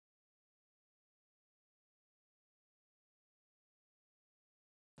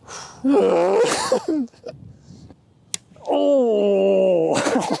Oh!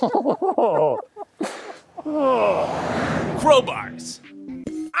 Crowbars.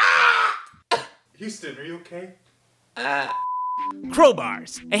 Houston, are you okay?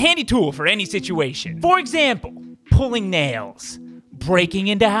 Crowbars, a handy tool for any situation. For example, pulling nails, breaking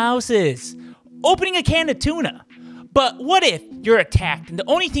into houses, opening a can of tuna. But what if you're attacked and the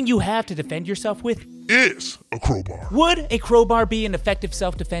only thing you have to defend yourself with Is a crowbar. Would a crowbar be an effective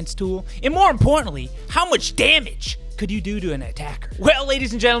self-defense tool? And more importantly, how much damage could you do to an attacker? Well,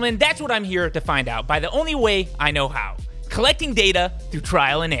 ladies and gentlemen, that's what I'm here to find out by the only way I know how. Collecting data through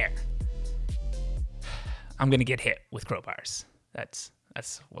trial and error. I'm gonna get hit with crowbars. That's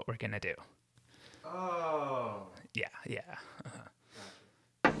what we're gonna do. Oh. Yeah.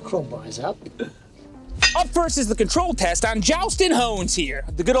 Crowbars up. Up first is the control test on Joustin' Hones here,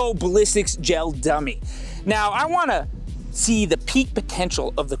 the good old ballistics gel dummy. Now, I wanna see the peak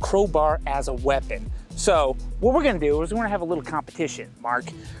potential of the crowbar as a weapon. So, what we're gonna do is we're gonna have a little competition, Mark.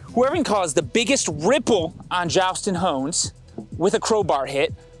 Whoever can cause the biggest ripple on Joustin' Hones with a crowbar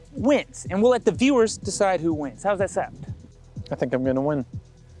hit wins. And we'll let the viewers decide who wins. How's that sound? I think I'm gonna win.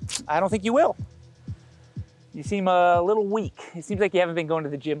 I don't think you will. You seem a little weak. It seems like you haven't been going to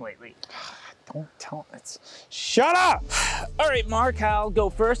the gym lately. Don't tell me. Shut up! All right, Mark, I'll go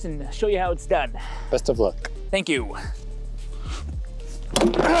first and show you how it's done. Best of luck. Thank you.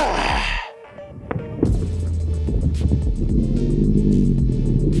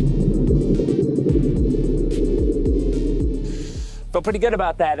 Felt pretty good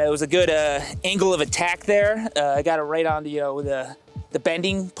about that. It was a good angle of attack there. I got it right on the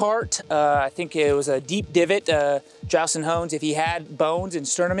bending part. I think it was a deep divot. Joustin' Hones, if he had bones and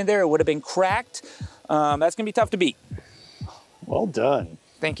sternum in there, it would have been cracked. That's gonna be tough to beat. Well done.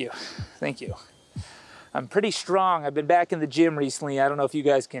 Thank you. I'm pretty strong. I've been back in the gym recently. I don't know if you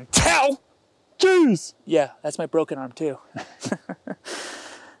guys can tell. Jeez. Yeah, that's my broken arm too.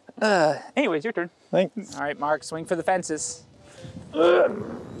 Anyways, your turn. Thanks. All right, Mark, swing for the fences. You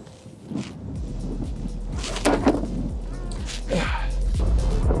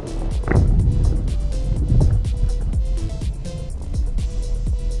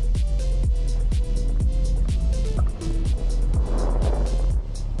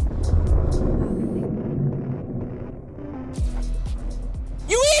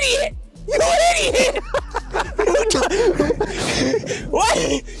idiot! What?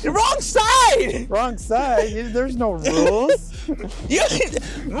 You're wrong side! Wrong side? There's no rules.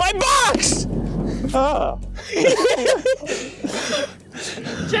 My box! Oh.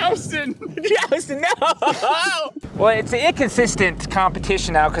 Joustin, no! Well, it's an inconsistent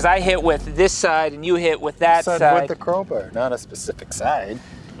competition now because I hit with this side and you hit with that side. With the crowbar, not a specific side.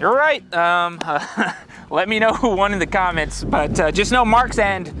 You're right. Let me know who won in the comments, but just know Mark's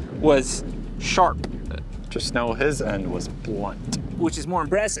end was sharp. Just know his end was blunt. Which is more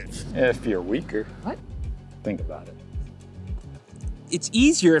impressive. If you're weaker. What? Think about it. It's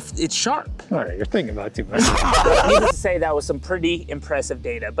easier if it's sharp. All right, you're thinking about it too much. Needless to say, that was some pretty impressive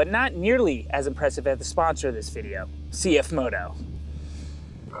data, but not nearly as impressive as the sponsor of this video, CF Moto.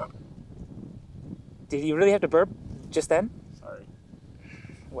 Did you really have to burp just then? Sorry.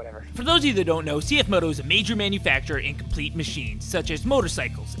 Whatever. For those of you that don't know, CF Moto is a major manufacturer in complete machines, such as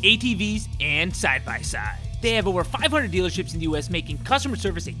motorcycles, ATVs, and side-by-side. They have over 500 dealerships in the US, making customer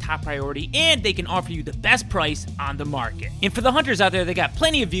service a top priority, and they can offer you the best price on the market. And for the hunters out there, they got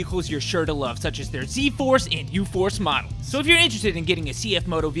plenty of vehicles you're sure to love, such as their Z-Force and U-Force models. So if you're interested in getting a CF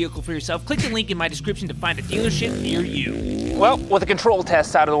Moto vehicle for yourself, click the link in my description to find a dealership near you. Well, with the control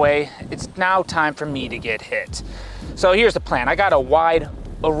tests out of the way, it's now time for me to get hit. So here's the plan. I got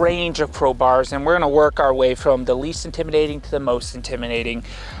a range of crowbars, and we're gonna work our way from the least intimidating to the most intimidating,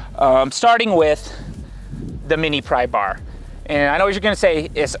 starting with the mini pry bar. And I know what you're gonna say,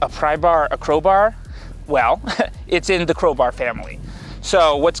 is a pry bar a crowbar? Well, it's in the crowbar family.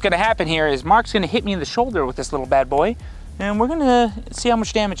 So what's gonna happen here is Mark's gonna hit me in the shoulder with this little bad boy, and we're gonna see how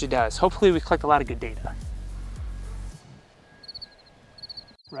much damage it does. Hopefully we collect a lot of good data.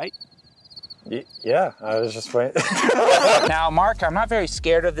 Right? Yeah, I was just waiting. Now, Mark, I'm not very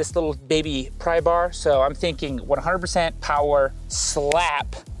scared of this little baby pry bar, so I'm thinking 100% power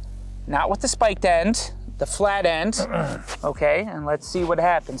slap, not with the spiked end, the flat end. Okay, and let's see what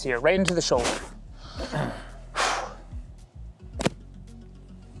happens here. Right into the shoulder.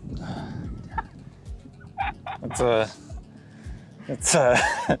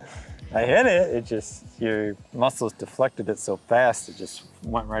 I hit it, it just, your muscles deflected it so fast, it just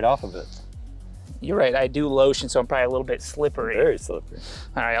went right off of it. You're right, I do lotion, so I'm probably a little bit slippery. Very slippery.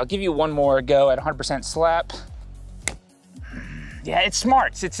 All right, I'll give you one more go at 100% slap. Yeah, it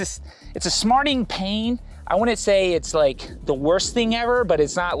smarts. It's a smarting pain. I wouldn't say it's like the worst thing ever, but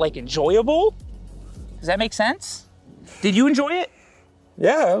it's not like enjoyable. Does that make sense? Did you enjoy it?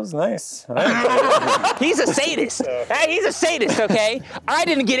 Yeah, it was nice. He's a sadist. Hey, he's a sadist, okay? I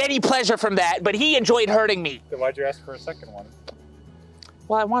didn't get any pleasure from that, but he enjoyed hurting me. Then why'd you ask for a second one?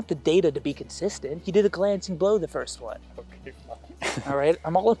 Well, I want the data to be consistent. You did a glancing blow the first one. Okay, fine. All right,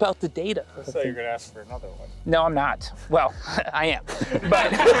 I'm all about the data. I thought you were gonna ask for another one. No, I'm not. Well, I am.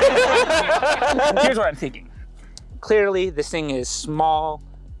 But here's what I'm thinking. Clearly, this thing is small,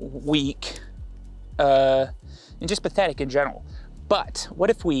 weak, and just pathetic in general. But what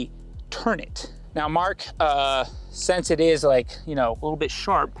if we turn it? Now, Mark, since it is like, you know, a little bit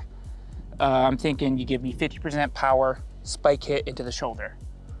sharp, I'm thinking you give me 50% power, spike hit into the shoulder.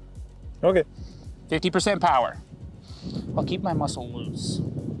 Okay. 50% power. I'll keep my muscle loose.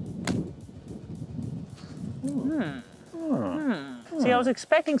 See, I was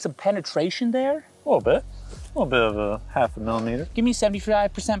expecting some penetration there. A little bit. A little bit of a 0.5 millimeter. Give me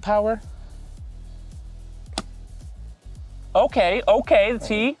 75% power. Okay,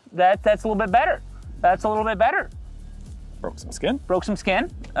 see, that's a little bit better. That's a little bit better. Broke some skin. Broke some skin.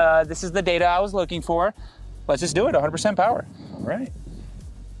 This is the data I was looking for. Let's just do it, 100% power. All right.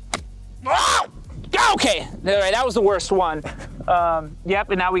 Ah! Okay, all right, that was the worst one. Yep,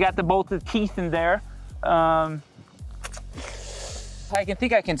 and now we got both the teeth in there. I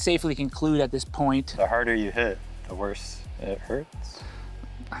think I can safely conclude at this point. The harder you hit, the worse it hurts.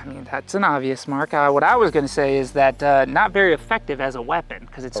 I mean, that's an obvious mark. What I was gonna say is that not very effective as a weapon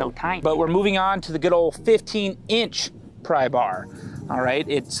because it's so tiny. But we're moving on to the good old 15-inch pry bar. All right,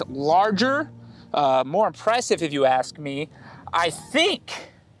 it's larger, more impressive if you ask me. I think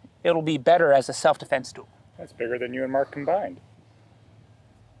it'll be better as a self-defense tool. That's bigger than you and Mark combined.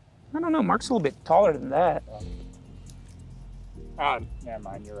 I don't know, Mark's a little bit taller than that. Never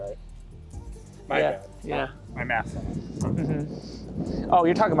mind, you're right. My bad. Yeah. My math's on. Oh,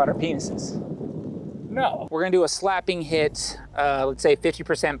 you're talking about our penises. No. We're gonna do a slapping hit, let's say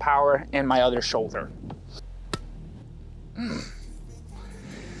 50% power in my other shoulder.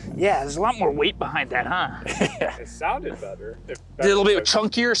 Yeah, there's a lot more weight behind that, huh? It sounded better. A little bit of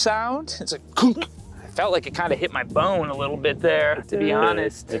chunkier sound. It's like, kunk. I felt like it kind of hit my bone a little bit there, to be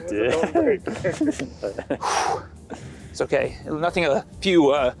honest. It did. It's okay. Nothing a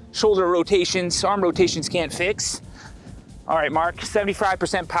few shoulder rotations, arm rotations can't fix. All right, Mark,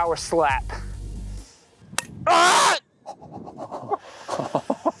 75% power slap. Ah!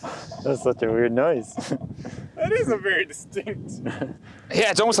 That's such a weird noise. That is a very distinct.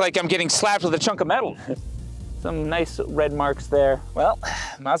 Yeah, it's almost like I'm getting slapped with a chunk of metal. Some nice red marks there. Well,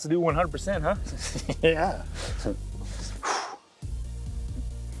 might as well do 100%, huh? Yeah.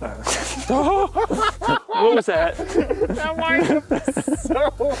 What was that? That wind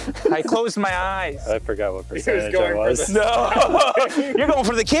so. I closed my eyes. I forgot what percentage I going for was. No, you're going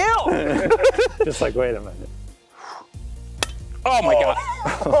for the kill. Just like, wait a minute. Oh my God.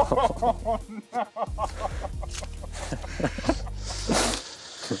 Oh, no.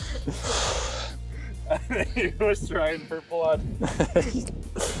 I think he was trying for blood.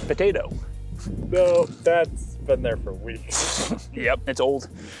 Potato. No, that's been there for weeks. Yep, it's old.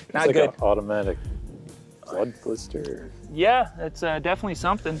 Not It's like good. an automatic blood blister. Yeah, it's definitely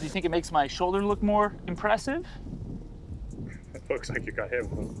something. Do you think it makes my shoulder look more impressive? It looks like you got hit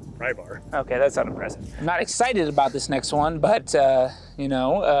with a pry bar. Okay, that's not impressive. I'm not excited about this next one, but you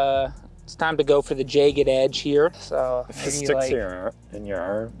know, it's time to go for the jagged edge here. So If it maybe sticks like, in your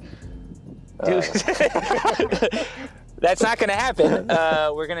arm. dude, that's not gonna happen.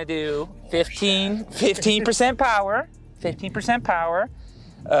 We're gonna do 15% power, 15% power,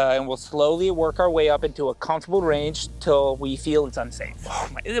 and we'll slowly work our way up into a comfortable range till we feel it's unsafe. Oh,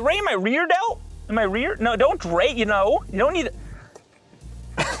 is it right in my rear delt? In my rear? No, don't rate, you know. You don't need it.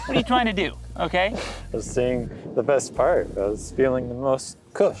 What are you trying to do, okay? I was seeing the best part. I was feeling the most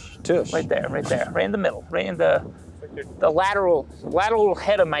tush. Right there, right in the middle, right in the lateral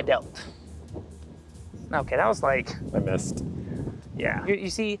head of my delt. Okay, that was like, I missed. yeah. You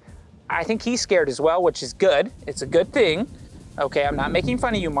see, I think he's scared as well, which is good. It's a good thing. Okay, I'm not making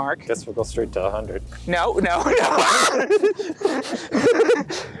fun of you, Mark. Guess we'll go straight to 100. No.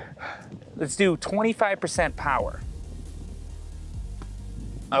 Let's do 25% power.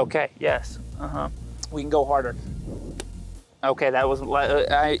 Okay, yes. We can go harder. Okay, that was, all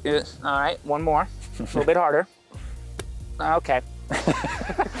right, one more. A little bit harder. Okay.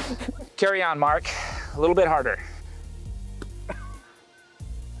 Carry on, Mark. A little bit harder.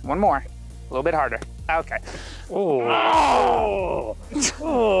 One more. A little bit harder. Okay. Oh.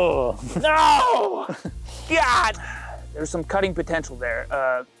 Oh. No! God! There's some cutting potential there.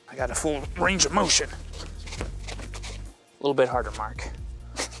 I got a full range of motion. A little bit harder, Mark.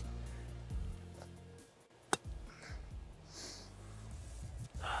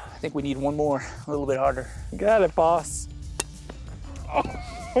 I think we need one more, a little bit harder. Got it, boss. Oh,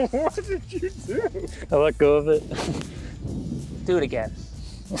 what did you do? I let go of it. Do it again.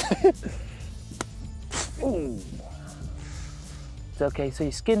 Ooh. It's okay, so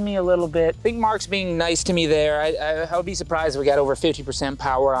you skinned me a little bit. I think Mark's being nice to me there. I would be surprised if we got over 50%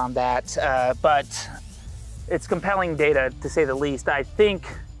 power on that, but it's compelling data to say the least. I think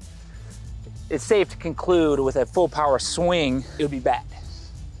it's safe to conclude with a full power swing, it would be bad.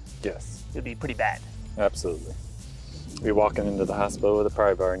 Yes. It would be pretty bad. Absolutely. You're walking into the hospital with a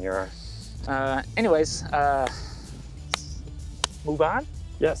pry bar in your arm. Anyways, move on?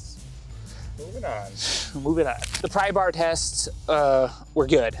 Yes. Moving on. Moving on. The pry bar tests were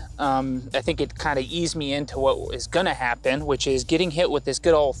good. I think it kind of eased me into what is gonna happen, which is getting hit with this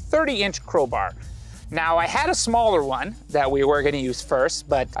good old 30-inch crowbar. Now, I had a smaller one that we were gonna use first,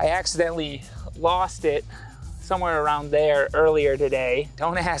 but I accidentally lost it somewhere around there earlier today.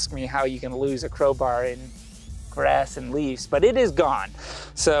 Don't ask me how you can lose a crowbar in grass and leaves, but it is gone.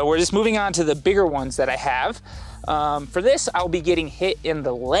 So we're just moving on to the bigger ones that I have. For this, I'll be getting hit in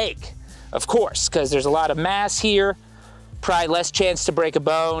the leg, of course, because there's a lot of mass here, probably less chance to break a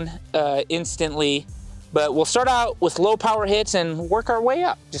bone instantly, but we'll start out with low power hits and work our way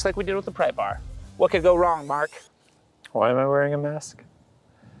up, just like we did with the pry bar. What could go wrong, Mark? Why am I wearing a mask?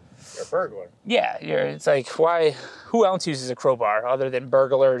 You're a burglar. Yeah, it's like, why, who else uses a crowbar other than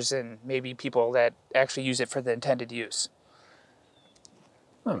burglars and maybe people that actually use it for the intended use?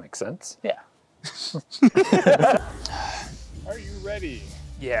 That makes sense. Yeah. Are you ready?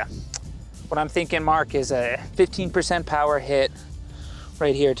 Yeah. What I'm thinking, Mark, is a 15% power hit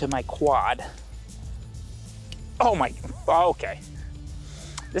right here to my quad. Oh my, okay.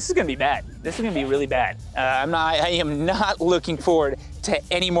 This is gonna be bad. This is gonna be really bad. I am not looking forward to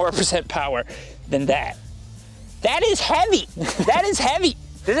any more percent power than that. That is heavy. That is heavy.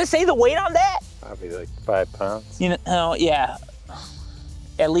 Does it say the weight on that? Probably like 5 pounds. You know, oh, yeah.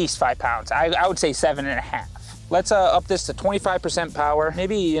 At least 5 pounds. I would say 7.5. Let's up this to 25% power.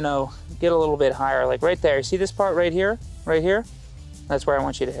 Maybe, you know, get a little bit higher, like right there. See this part right here? Right here? That's where I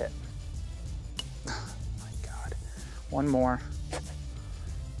want you to hit. Oh my God. One more.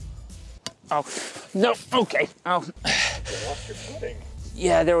 Oh, no, okay. Oh. You lost your footing.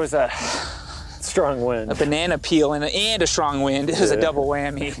 Yeah, there was a Strong wind. banana peel and a strong wind. It was a double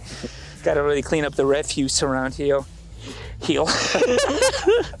whammy. Got to really clean up the refuse around here. Heel.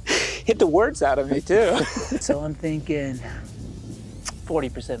 Hit the words out of me too. So I'm thinking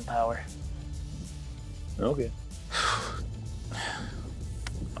 40% power. Okay.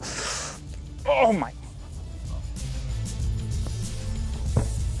 Oh my.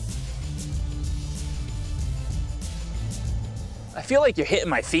 I feel like you're hitting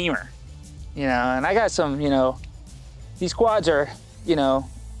my femur, you know, and I got some, you know, these quads are, you know,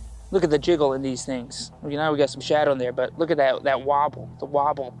 look at the jiggle in these things. You know, we got some shadow in there, but look at that wobble, the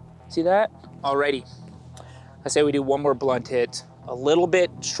wobble. See that? Alrighty. I say we do one more blunt hit, a little bit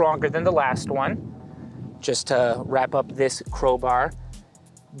stronger than the last one, just to wrap up this crowbar.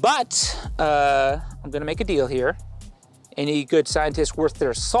 But I'm gonna make a deal here. Any good scientist worth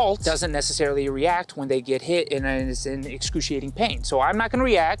their salt doesn't necessarily react when they get hit and is in excruciating pain. So I'm not gonna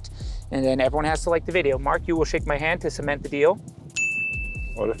react, and then everyone has to like the video. Mark, you will shake my hand to cement the deal.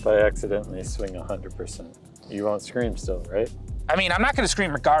 What if I accidentally swing 100%? You won't scream still, right? I mean, I'm not gonna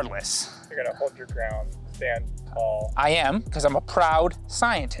scream regardless. You're gonna hold your ground, stand tall. I am, because I'm a proud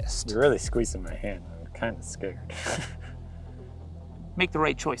scientist. You're really squeezing my hand. I'm kind of scared. Make the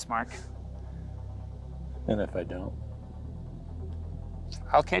right choice, Mark. And if I don't?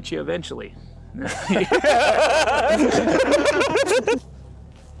 I'll catch you eventually.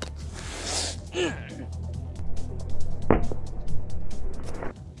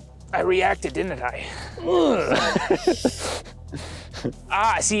 I reacted, didn't I?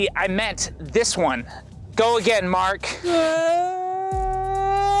 Ah, see, I meant this one. Go again, Mark. That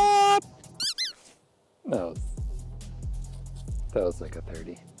was like a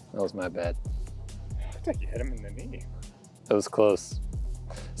 30. That was my bad. I think you hit him in the knee. It was close.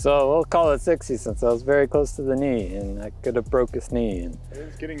 So we'll call it 60 since I was very close to the knee and I could have broke his knee. And It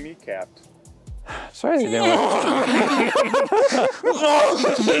was getting kneecapped. sorry, you didn't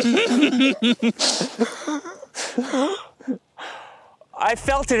I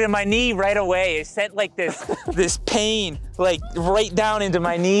felt it in my knee right away. It sent like this pain, like right down into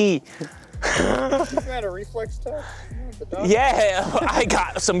my knee. Isn't that a reflex test? the dog? Yeah, I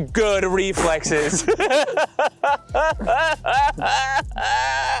got some good reflexes.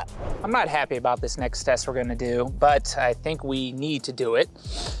 I'm not happy about this next test we're gonna do, but I think we need to do it.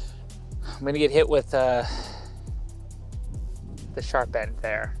 I'm gonna get hit with the sharp end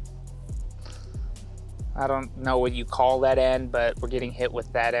there. I don't know what you call that end, but we're getting hit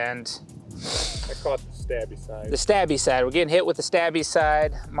with that end. I call it the stabby side. The stabby side. We're getting hit with the stabby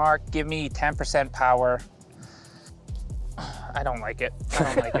side. Mark, give me 10% power. I don't like it. I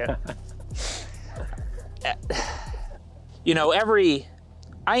don't like it. You know,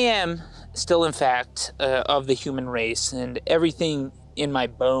 I am still, in fact, of the human race, and everything in my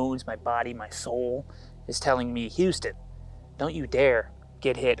bones, my body, my soul is telling me, Houston, don't you dare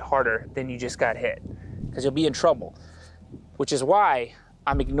get hit harder than you just got hit, because you'll be in trouble. Which is why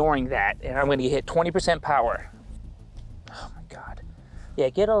I'm ignoring that, and I'm gonna hit 20% power. Oh my God. Yeah,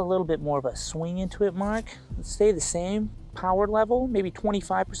 get a little bit more of a swing into it, Mark. Let's stay the same power level, maybe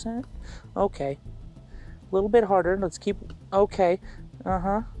 25%. Okay. A little bit harder, let's keep, okay.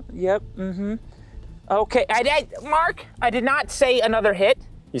 Uh-huh, yep, mm-hmm. Okay, Mark, I did not say another hit.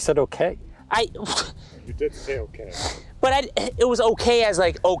 You said okay. You did say okay. But it was okay as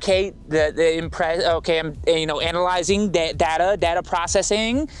like, okay, okay, I'm, you know, analyzing data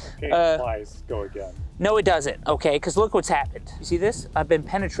processing. Okay, implies go again. No, it doesn't, okay, because look what's happened. You see this? I've been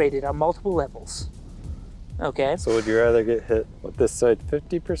penetrated on multiple levels, okay? So would you rather get hit with this side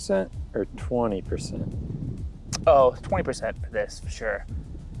 50% or 20%? Oh, 20% for this, for sure.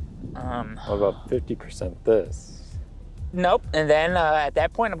 What about 50% this? Nope, and then at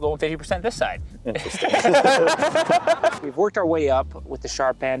that point, I'm going 50% this side. Interesting. We've worked our way up with the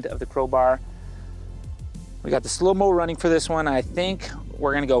sharp end of the crowbar. We got the slow-mo running for this one. I think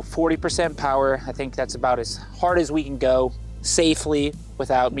we're gonna go 40% power. I think that's about as hard as we can go safely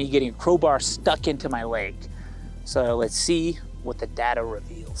without me getting a crowbar stuck into my leg. So let's see what the data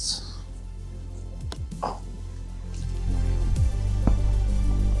reveals. Oh.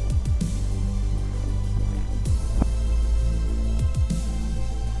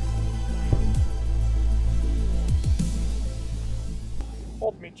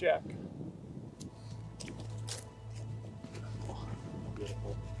 Hold me, Jack.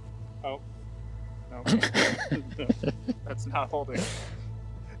 Beautiful. Oh. No. That's not holding.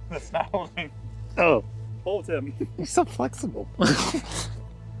 That's not holding. Oh. Hold him. He's so flexible.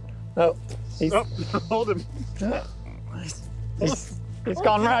 Oh. He's, Oh, hold him. he's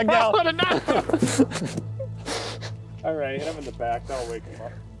gone ragged out. What a knife! All right, hit him in the back. That'll wake him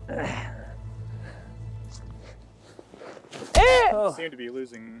up. Oh. Seem to be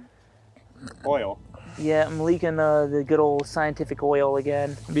losing oil. Yeah, I'm leaking the good old scientific oil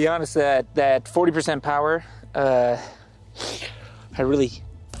again. To be honest, that 40% power, I really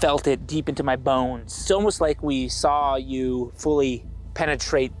felt it deep into my bones. It's almost like we saw you fully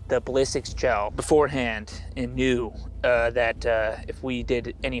penetrate the ballistics gel beforehand and knew that if we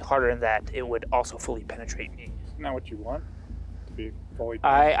did any harder than that, it would also fully penetrate me. Isn't that what you want? To be fully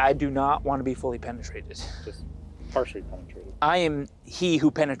penetrated? I do not want to be fully penetrated. Just partially penetrated. I am he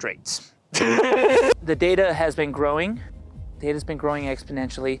who penetrates. The data has been growing. Data's been growing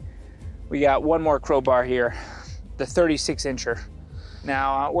exponentially. We got one more crowbar here, the 36-incher.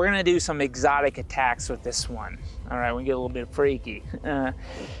 Now, we're gonna do some exotic attacks with this one. All right, we get a little bit freaky.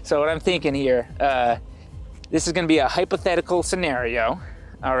 So what I'm thinking here, this is gonna be a hypothetical scenario,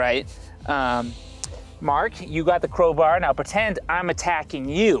 all right? Mark, you got the crowbar. Now pretend I'm attacking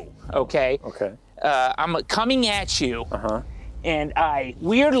you, okay? Okay. I'm coming at you, and I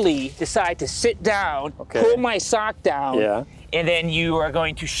weirdly decide to sit down, pull my sock down, and then you are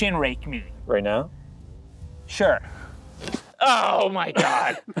going to shin rake me. Right now? Sure. Oh my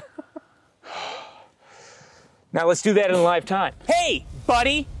God. Now let's do that in live time. Hey,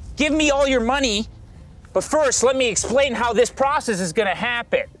 buddy, give me all your money, but first let me explain how this process is gonna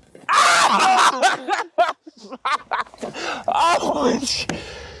happen. Oh.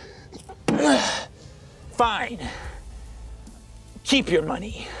 Fine. Keep your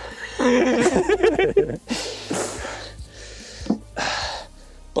money.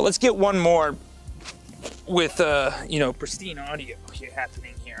 But let's get one more with, you know, pristine audio here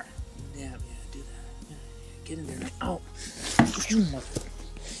happening here. Yeah, do that. Yeah, get in there. Oh,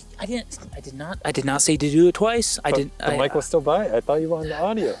 I did not say to do it twice. The mic was still by. I thought you wanted the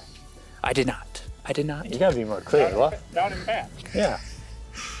audio. I did not. You gotta be more clear. Down and back. Yeah.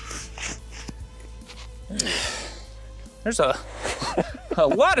 There's a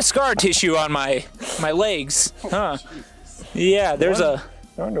lot of scar tissue on my legs, huh? Yeah, there's I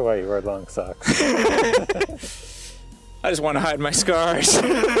wonder why you wear long socks. I just want to hide my scars.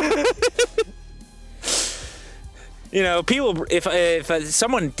 You know, people, if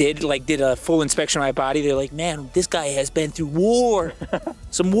someone did a full inspection of my body, they're like, man, this guy has been through war,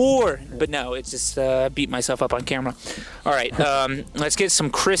 some war. But no, it's just beat myself up on camera. All right, let's get some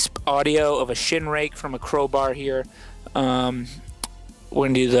crisp audio of a shin rake from a crowbar here. We're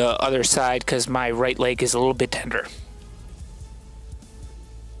gonna do the other side because my right leg is a little bit tender.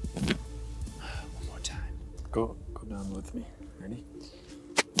 One more time. Go down with me. Ready?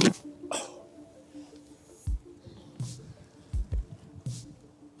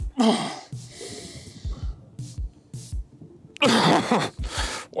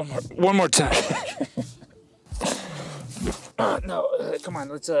 One more time. No, come on.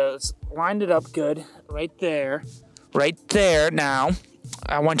 Let's line it up good. Right there. Right there. Now,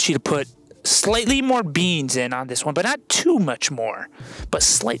 I want you to put slightly more beans in on this one, but not too much more, but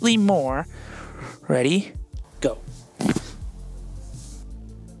slightly more. Ready? Go.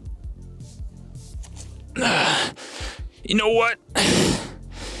 You know what?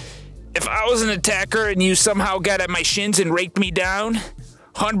 If I was an attacker and you somehow got at my shins and raked me down,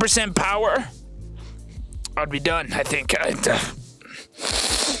 100% power, I'd be done. I think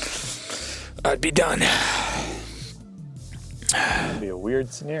I'd be done. It'd be a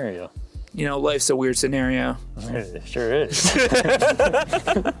weird scenario. You know, life's a weird scenario. It sure is.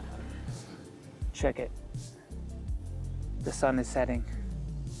 Check it. The sun is setting.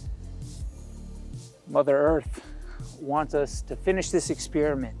 Mother Earth wants us to finish this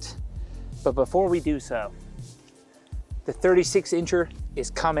experiment. But before we do so, the 36-incher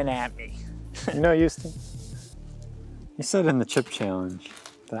is coming at me. You know, Houston, you said in the chip challenge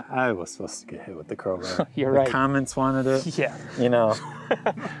that I was supposed to get hit with the crowbar. You're right. The comments wanted it. Yeah. You know,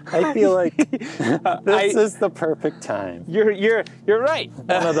 I feel like this is the perfect time. You're right.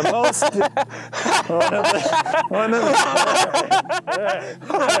 One of the most.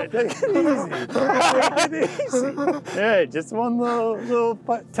 Take it easy. Yeah, just one little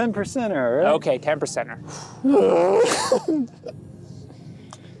 10%er, right? Okay, 10%er.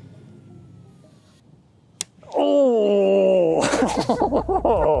 Oh.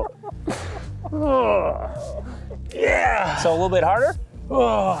 Yeah. So a little bit harder?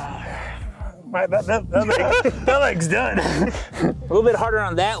 Oh. That leg's done. A little bit harder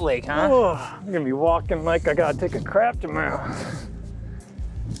on that leg, huh? Oh, I'm gonna be walking like I gotta take a crap tomorrow.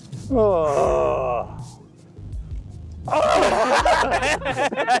 Oh. Sorry,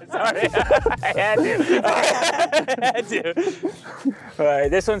 I had to. All right,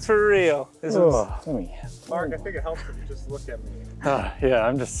 this one's for real. This one's... Mark, I think it helps if you just look at me. Yeah,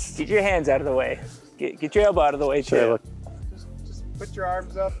 I'm just. Get your hands out of the way. Get your elbow out of the way, too. Sure, look. Just put your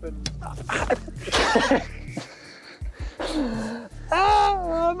arms up and...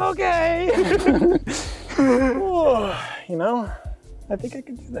 I'm okay. Oh, you know, I think I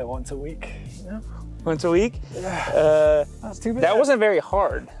could do that once a week. You know, once a week. That's too bad. That wasn't very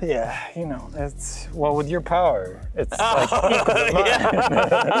hard. Yeah, you know, it's well with your power. It's like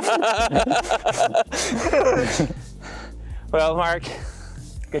Well, Mark,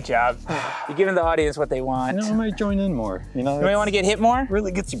 good job. You're giving the audience what they want. You know, I might join in more. You know, you might want to get hit more.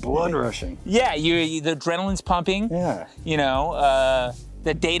 Really gets your blood rushing. Yeah, the adrenaline's pumping. Yeah. You know,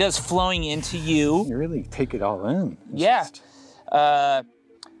 the data's flowing into you. You really take it all in. Yeah.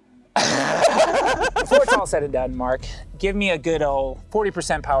 Before it's all said and done, Mark, give me a good old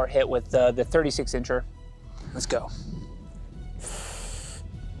 40% power hit with the 36-incher. Let's go.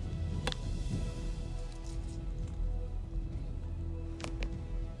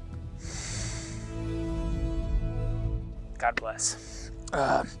 God bless.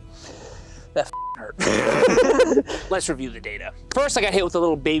 That hurt. Let's review the data. First, I got hit with a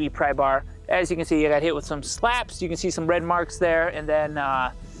little baby pry bar. As you can see, I got hit with some slaps. You can see some red marks there, and then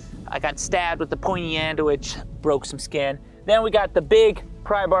I got stabbed with the pointy end, which broke some skin. Then we got the big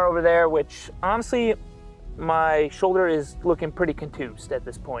pry bar over there, which honestly, my shoulder is looking pretty contused at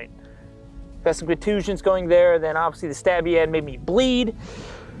this point. Got some contusions going there, then obviously the stabby end made me bleed.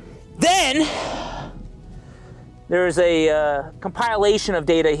 Then, there's a compilation of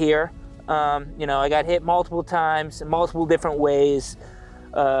data here. You know, I got hit multiple times in multiple different ways.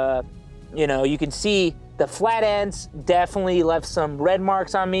 You know, you can see the flat ends definitely left some red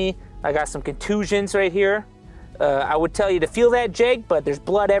marks on me. I got some contusions right here. I would tell you to feel that, Jake, but there's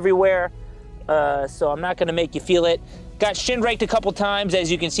blood everywhere. So I'm not gonna make you feel it. Got shin raked a couple times.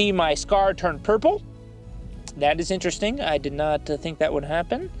 As you can see, my scar turned purple. That is interesting. I did not think that would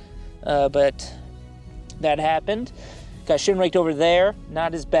happen, but that happened. Got shin raked over there.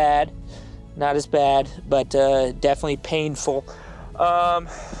 Not as bad, but definitely painful.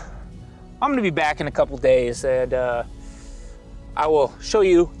 I'm gonna be back in a couple days, and I will show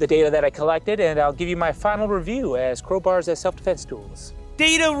you the data that I collected, and I'll give you my final review as crowbars as self-defense tools.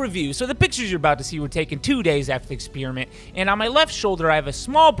 Data review. So the pictures you're about to see were taken 2 days after the experiment, and on my left shoulder I have a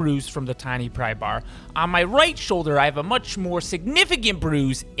small bruise from the tiny pry bar. On my right shoulder I have a much more significant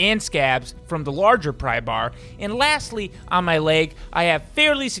bruise and scabs from the larger pry bar, and lastly on my leg I have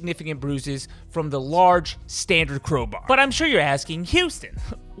fairly significant bruises from the large standard crowbar. But I'm sure you're asking, Houston,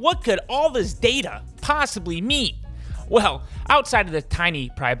 what could all this data possibly mean? Well, outside of the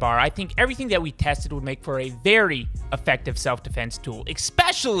tiny pry bar, I think everything that we tested would make for a very effective self-defense tool,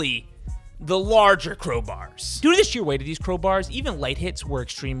 especially the larger crowbars. Due to the sheer weight of these crowbars, even light hits were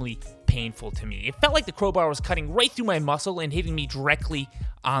extremely painful to me. It felt like the crowbar was cutting right through my muscle and hitting me directly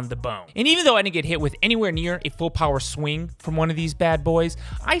on the bone. And even though I didn't get hit with anywhere near a full power swing from one of these bad boys,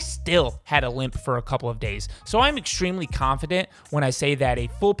 I still had a limp for a couple of days. So I'm extremely confident when I say that a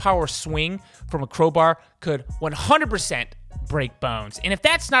full power swing from a crowbar could 100% break bones. And if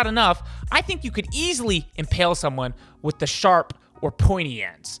that's not enough, I think you could easily impale someone with the sharp or pointy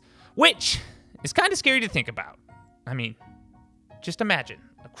ends, which is kind of scary to think about. I mean, just imagine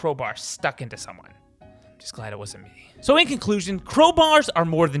a crowbar stuck into someone. Just glad it wasn't me. So in conclusion, crowbars are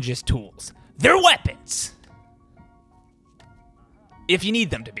more than just tools. They're weapons. If you need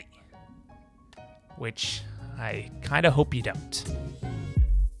them to be. Which I kind of hope you don't.